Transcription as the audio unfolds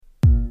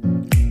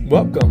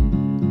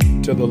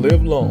Welcome to the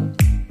Live Long,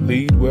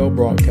 Lead Well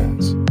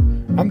broadcast.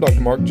 I'm Dr.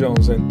 Mark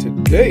Jones, and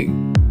today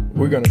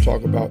we're going to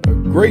talk about a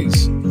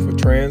grace for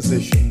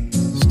transition.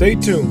 Stay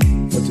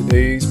tuned for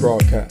today's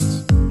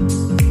broadcast.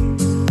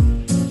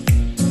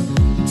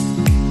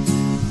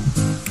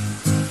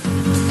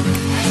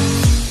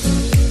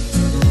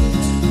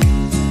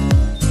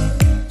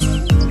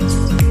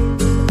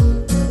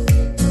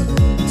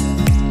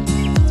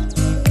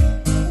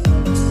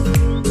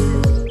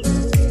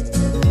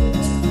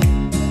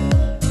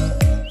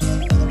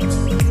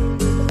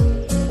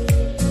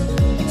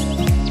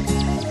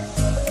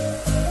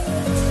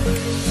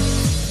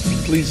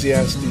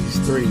 Ecclesiastes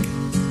 3,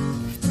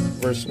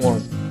 verse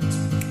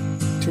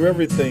 1. To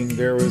everything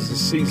there is a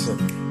season,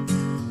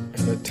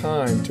 and a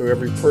time to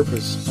every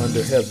purpose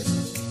under heaven.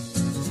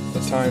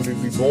 A time to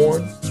be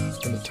born,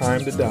 and a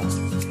time to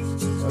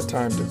die. A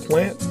time to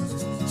plant,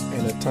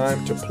 and a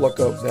time to pluck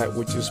up that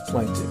which is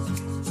planted.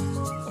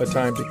 A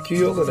time to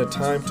kill, and a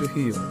time to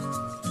heal.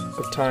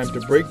 A time to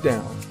break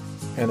down,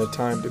 and a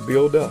time to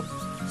build up.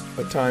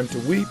 A time to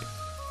weep,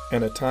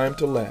 and a time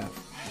to laugh.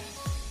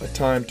 A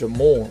time to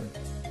mourn,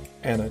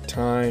 and a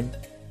time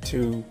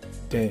to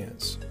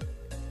dance.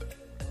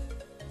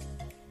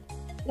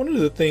 One of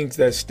the things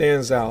that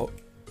stands out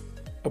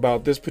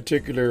about this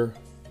particular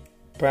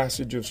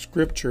passage of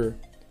scripture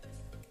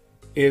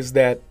is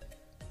that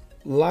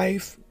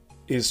life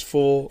is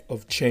full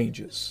of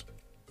changes.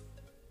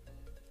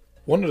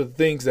 One of the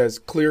things that's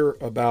clear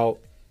about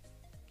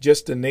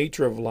just the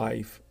nature of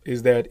life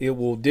is that it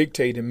will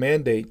dictate and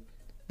mandate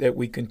that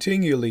we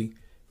continually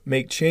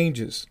make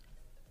changes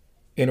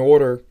in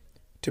order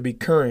to be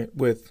current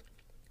with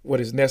what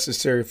is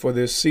necessary for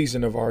this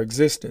season of our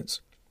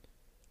existence.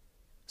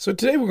 So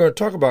today we're going to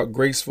talk about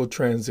graceful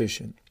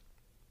transition.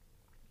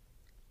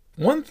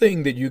 One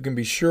thing that you can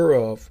be sure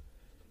of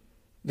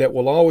that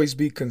will always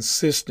be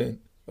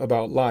consistent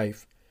about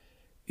life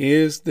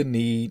is the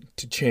need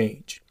to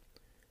change.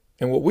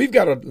 And what we've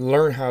got to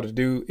learn how to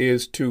do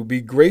is to be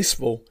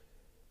graceful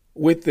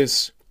with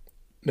this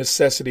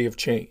necessity of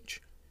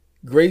change,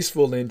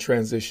 graceful in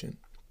transition.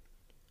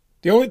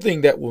 The only thing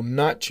that will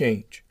not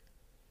change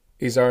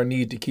is our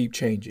need to keep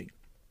changing.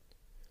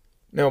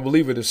 Now,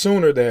 believe it, the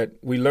sooner that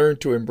we learn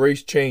to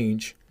embrace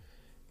change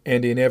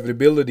and the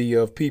inevitability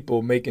of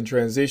people making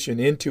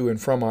transition into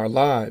and from our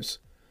lives,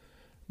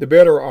 the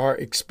better our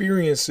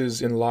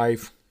experiences in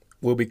life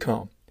will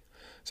become.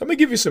 So I'm going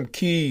to give you some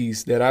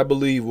keys that I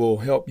believe will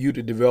help you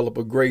to develop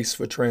a grace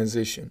for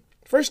transition.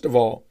 First of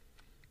all,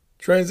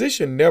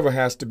 transition never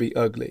has to be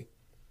ugly.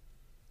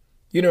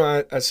 You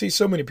know, I see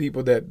so many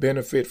people that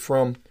benefit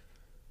from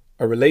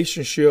a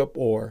relationship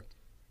or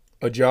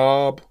a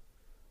job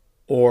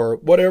or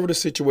whatever the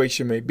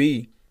situation may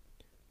be,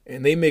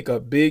 and they make a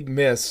big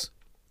mess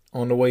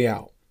on the way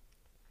out.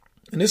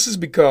 And this is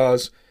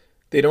because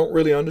they don't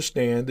really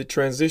understand that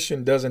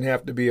transition doesn't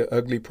have to be an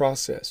ugly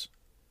process.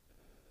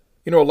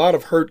 You know, a lot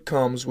of hurt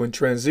comes when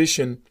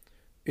transition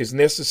is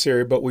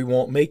necessary, but we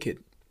won't make it.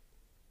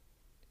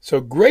 So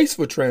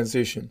graceful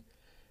transition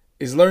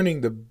is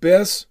learning the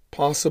best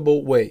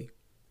possible way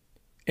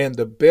and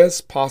the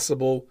best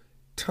possible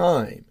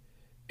time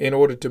in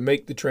order to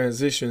make the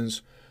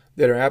transitions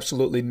that are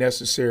absolutely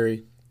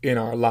necessary in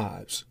our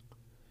lives.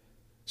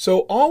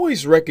 So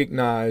always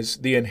recognize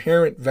the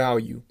inherent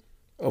value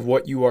of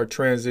what you are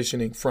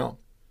transitioning from.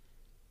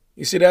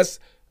 You see, that's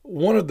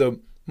one of the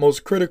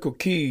most critical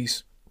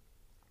keys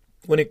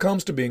when it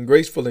comes to being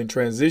graceful in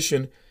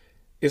transition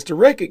is to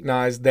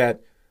recognize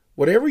that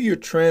whatever you're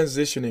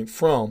transitioning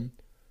from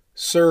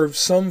serves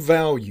some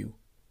value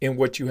in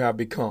what you have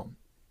become.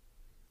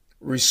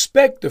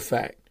 Respect the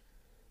fact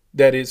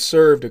that it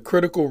served a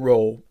critical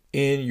role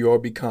in your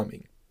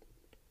becoming.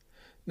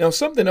 Now,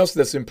 something else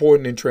that's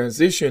important in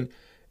transition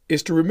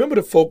is to remember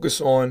to focus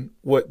on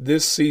what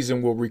this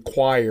season will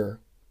require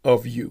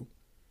of you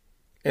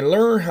and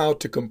learn how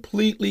to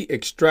completely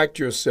extract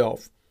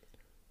yourself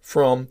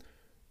from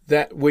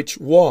that which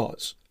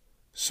was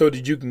so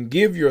that you can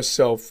give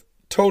yourself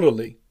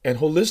totally and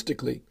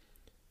holistically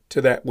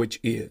to that which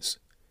is.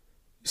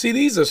 See,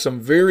 these are some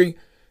very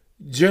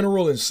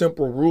general and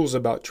simple rules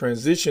about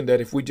transition that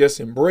if we just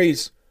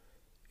embrace,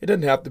 it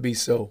doesn't have to be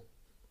so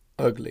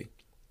ugly.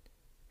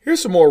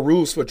 Here's some more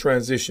rules for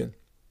transition.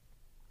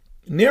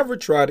 Never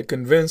try to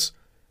convince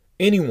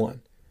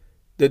anyone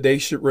that they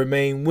should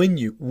remain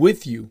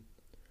with you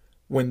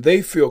when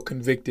they feel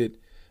convicted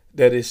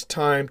that it's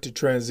time to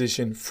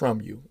transition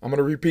from you. I'm going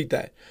to repeat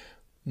that.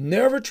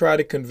 Never try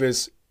to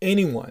convince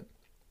anyone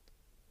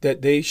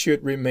that they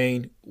should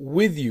remain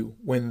with you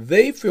when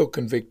they feel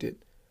convicted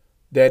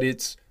that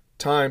it's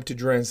time to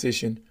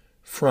transition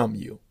from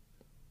you.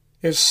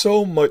 There's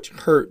so much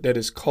hurt that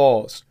is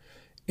caused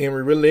in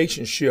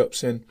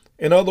relationships and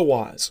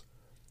otherwise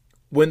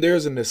when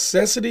there's a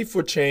necessity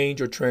for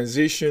change or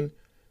transition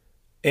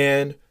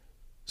and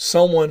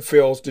someone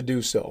fails to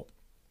do so.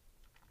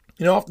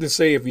 You know, I often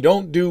say if you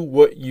don't do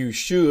what you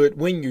should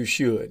when you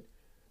should,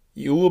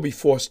 you will be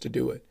forced to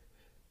do it.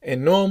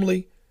 And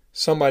normally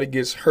somebody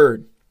gets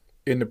hurt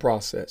in the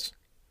process.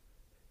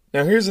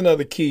 Now, here's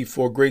another key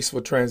for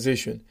graceful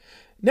transition.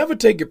 Never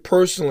take it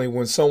personally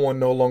when someone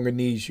no longer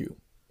needs you.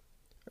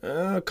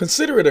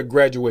 Consider it a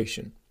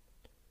graduation.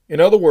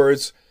 In other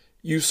words,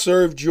 you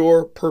served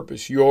your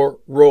purpose, your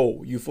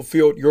role. You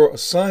fulfilled your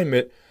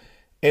assignment,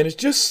 and it's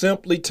just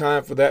simply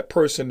time for that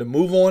person to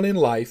move on in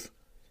life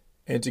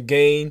and to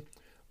gain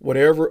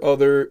whatever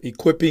other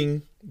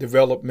equipping,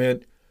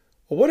 development,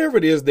 or whatever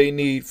it is they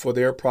need for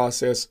their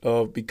process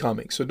of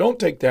becoming. So don't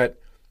take that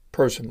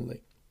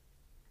personally.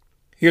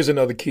 Here's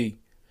another key.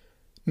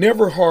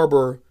 Never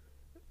harbor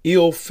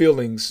ill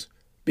feelings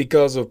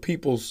because of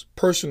people's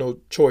personal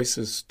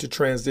choices to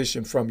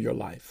transition from your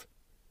life.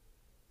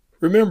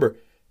 Remember,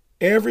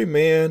 every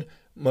man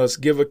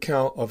must give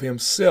account of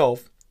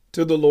himself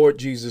to the Lord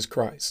Jesus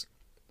Christ.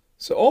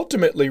 So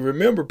ultimately,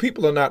 remember,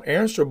 people are not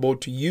answerable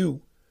to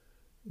you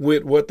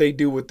with what they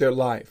do with their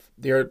life.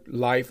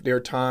 Their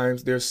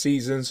times, their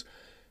seasons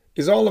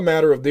is all a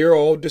matter of their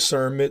own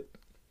discernment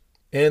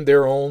and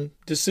their own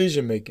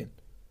decision making.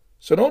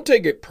 So don't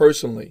take it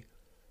personally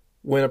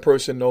when a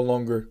person no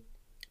longer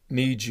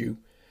needs you.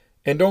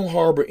 And don't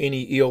harbor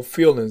any ill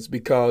feelings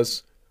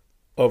because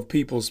of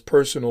people's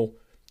personal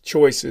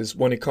choices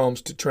when it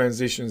comes to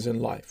transitions in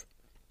life.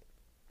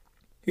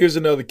 Here's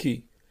another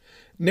key.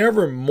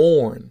 Never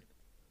mourn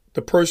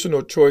the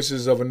personal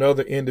choices of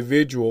another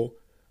individual.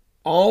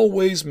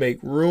 Always make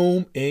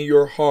room in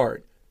your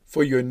heart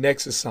for your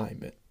next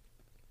assignment.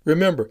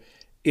 Remember,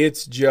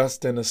 it's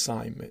just an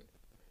assignment.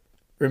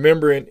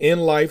 Remember, in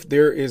life,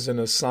 there is an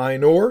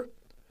assigner,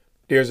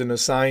 there's an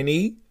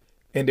assignee,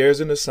 and there's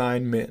an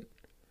assignment.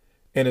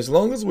 And as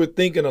long as we're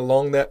thinking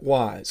along that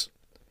wise,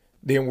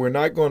 then we're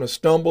not going to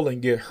stumble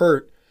and get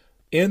hurt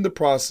in the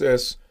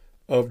process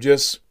of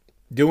just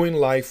doing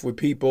life with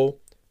people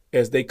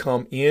as they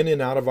come in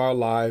and out of our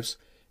lives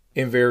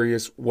in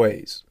various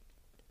ways.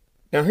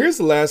 Now, here's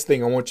the last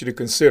thing I want you to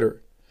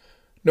consider.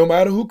 No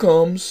matter who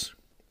comes,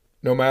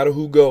 no matter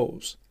who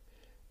goes,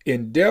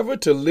 endeavor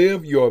to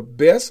live your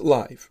best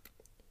life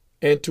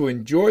and to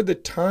enjoy the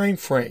time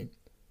frame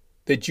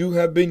that you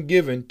have been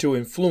given to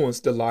influence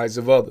the lives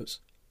of others.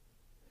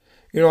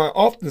 I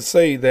often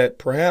say that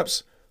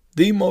perhaps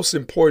the most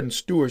important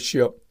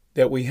stewardship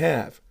that we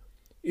have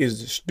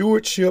is the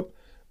stewardship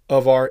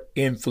of our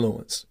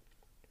influence.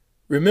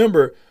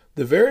 Remember,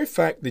 the very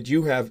fact that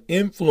you have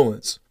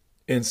influence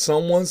in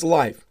someone's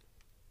life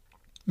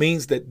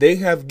means that they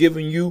have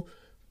given you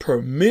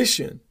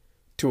permission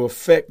to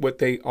affect what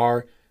they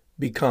are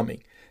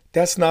becoming.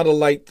 That's not a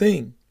light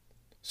thing.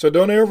 So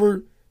don't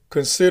ever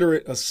consider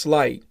it a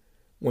slight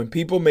when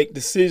people make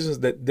decisions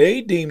that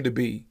they deem to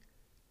be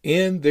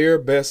in their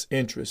best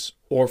interests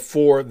or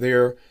for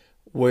their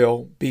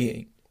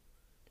well-being.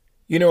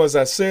 As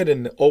I said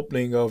in the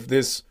opening of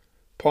this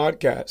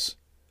podcast,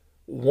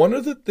 one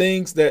of the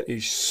things that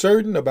is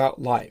certain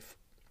about life,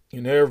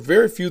 and there are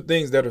very few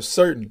things that are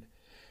certain,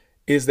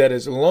 is that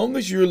as long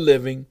as you're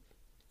living,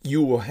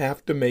 you will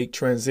have to make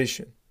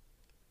transition.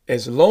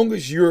 As long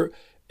as you're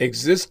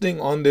existing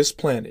on this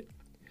planet,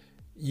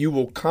 you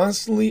will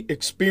constantly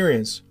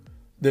experience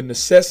the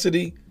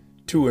necessity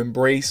to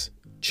embrace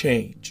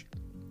change.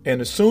 And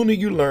the sooner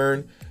you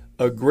learn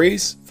a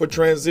grace for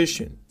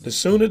transition, the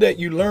sooner that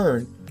you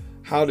learn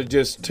how to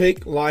just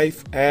take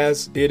life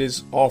as it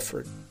is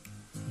offered,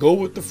 go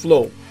with the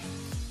flow.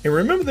 And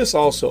remember this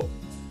also,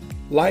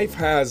 life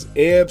has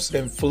ebbs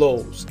and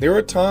flows. There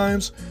are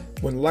times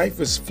when life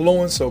is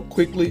flowing so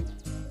quickly,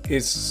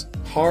 it's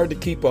hard to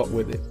keep up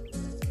with it.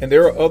 And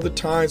there are other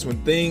times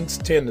when things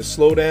tend to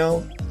slow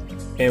down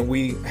and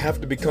we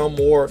have to become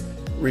more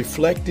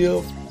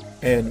reflective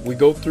and we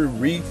go through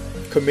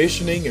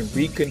recommissioning and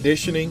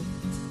reconditioning.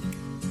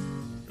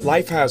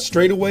 Life has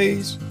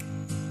straightaways.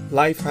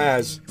 Life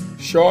has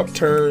sharp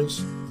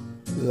turns.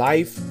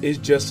 Life is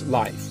just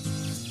life.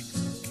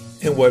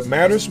 And what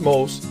matters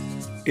most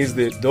is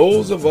that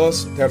those of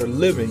us that are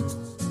living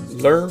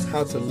learn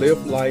how to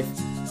live life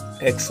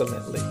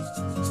excellently.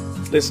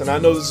 Listen, I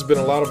know this has been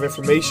a lot of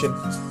information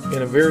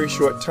in a very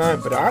short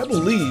time, but I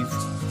believe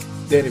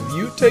that if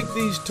you take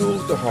these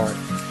tools to heart,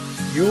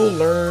 you'll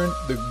learn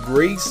the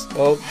grace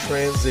of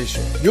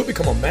transition. You'll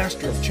become a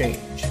master of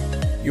change.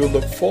 You'll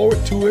look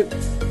forward to it.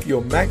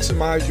 You'll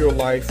maximize your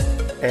life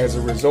as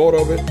a result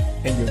of it,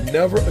 and you'll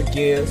never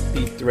again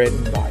be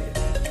threatened by it.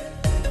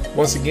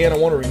 Once again, I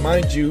want to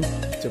remind you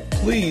to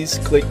please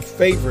click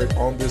favorite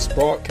on this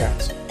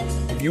broadcast.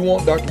 If you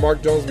want Dr.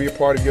 Mark Jones to be a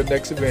part of your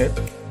next event,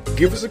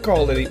 give us a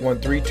call at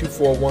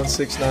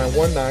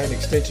 813-241-6919,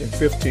 extension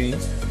 15.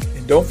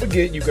 And don't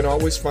forget, you can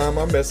always find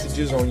my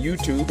messages on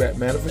YouTube at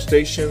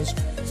Manifestations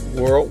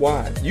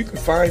Worldwide. You can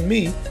find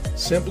me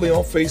simply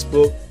on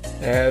Facebook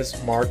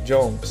as Mark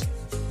Jones.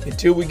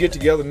 Until we get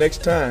together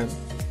next time,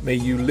 may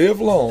you live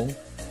long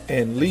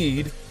and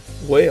lead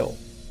well.